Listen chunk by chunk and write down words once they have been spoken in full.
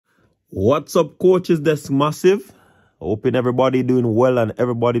What's up, coaches? That's massive. Hoping everybody doing well and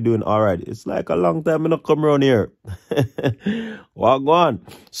everybody doing all right. It's like a long time I not come around here. What go on?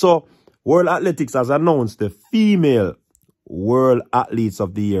 So, World Athletics has announced the female World Athletes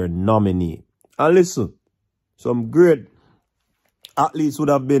of the Year nominee. And listen, some great athletes would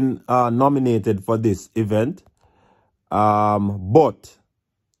have been nominated for this event. But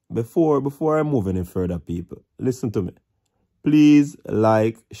before I move any further, people, listen to me. Please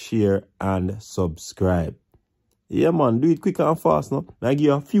like, share, and subscribe. Yeah, man, do it quick and fast now. I give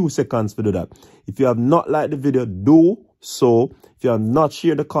you a few seconds to do that. If you have not liked the video, do so. If you have not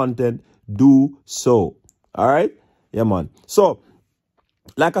shared the content, do so. All right? Yeah, man. So,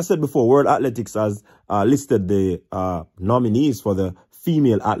 like I said before, World Athletics has listed the nominees for the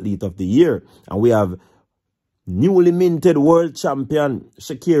Female Athlete of the Year. And we have newly minted world champion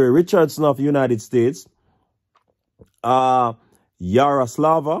ShaCarri Richardson of the United States.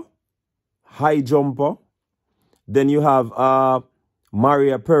 Yaroslava, high jumper. Then you have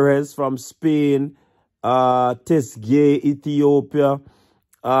Maria Perez from Spain, Tesgay, Ethiopia,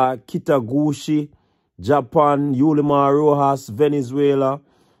 Kitaguchi, Japan, Yulimar Rojas, Venezuela,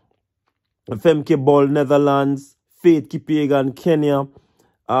 Femke Bol, Netherlands, Faith Kipyegon, Kenya,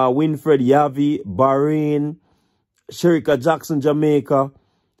 Winfred Yavi, Bahrain, Shericka Jackson, Jamaica,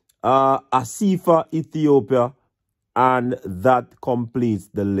 Asifa, Ethiopia, and that completes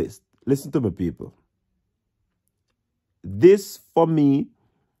the list. Listen to me, people. This, for me,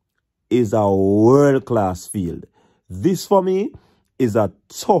 is a world-class field. This, for me, is a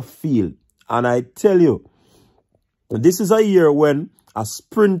tough field. And I tell you, this is a year when a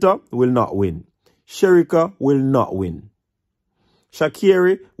sprinter will not win. Shericka will not win.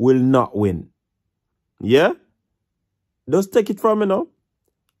 ShaCarri will not win. Yeah? Just take it from me now.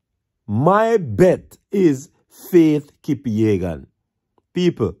 My bet is Faith Kipyegon.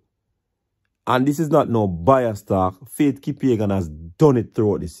 People, and this is not no bias talk, Faith Kipyegon has done it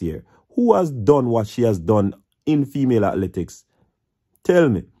throughout this year. Who has done what she has done in female athletics? Tell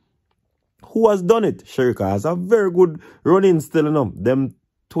me. Who has done it? Shericka has a very good running still, you know. Them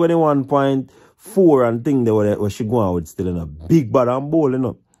 21.4 and thing they were she going with still, you know. Big bad and bold, you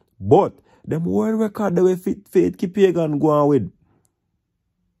know. But them world record the way Faith Kipyegon going with,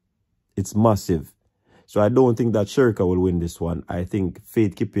 it's massive. So I don't think that Shericka will win this one. I think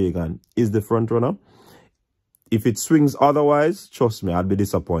Faith Kipyegon is the front runner. If it swings otherwise, trust me, I'd be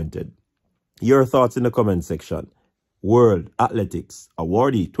disappointed. Your thoughts in the comment section. World Athletics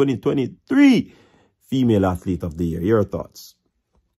Awardee 2023 Female Athlete of the Year. Your thoughts.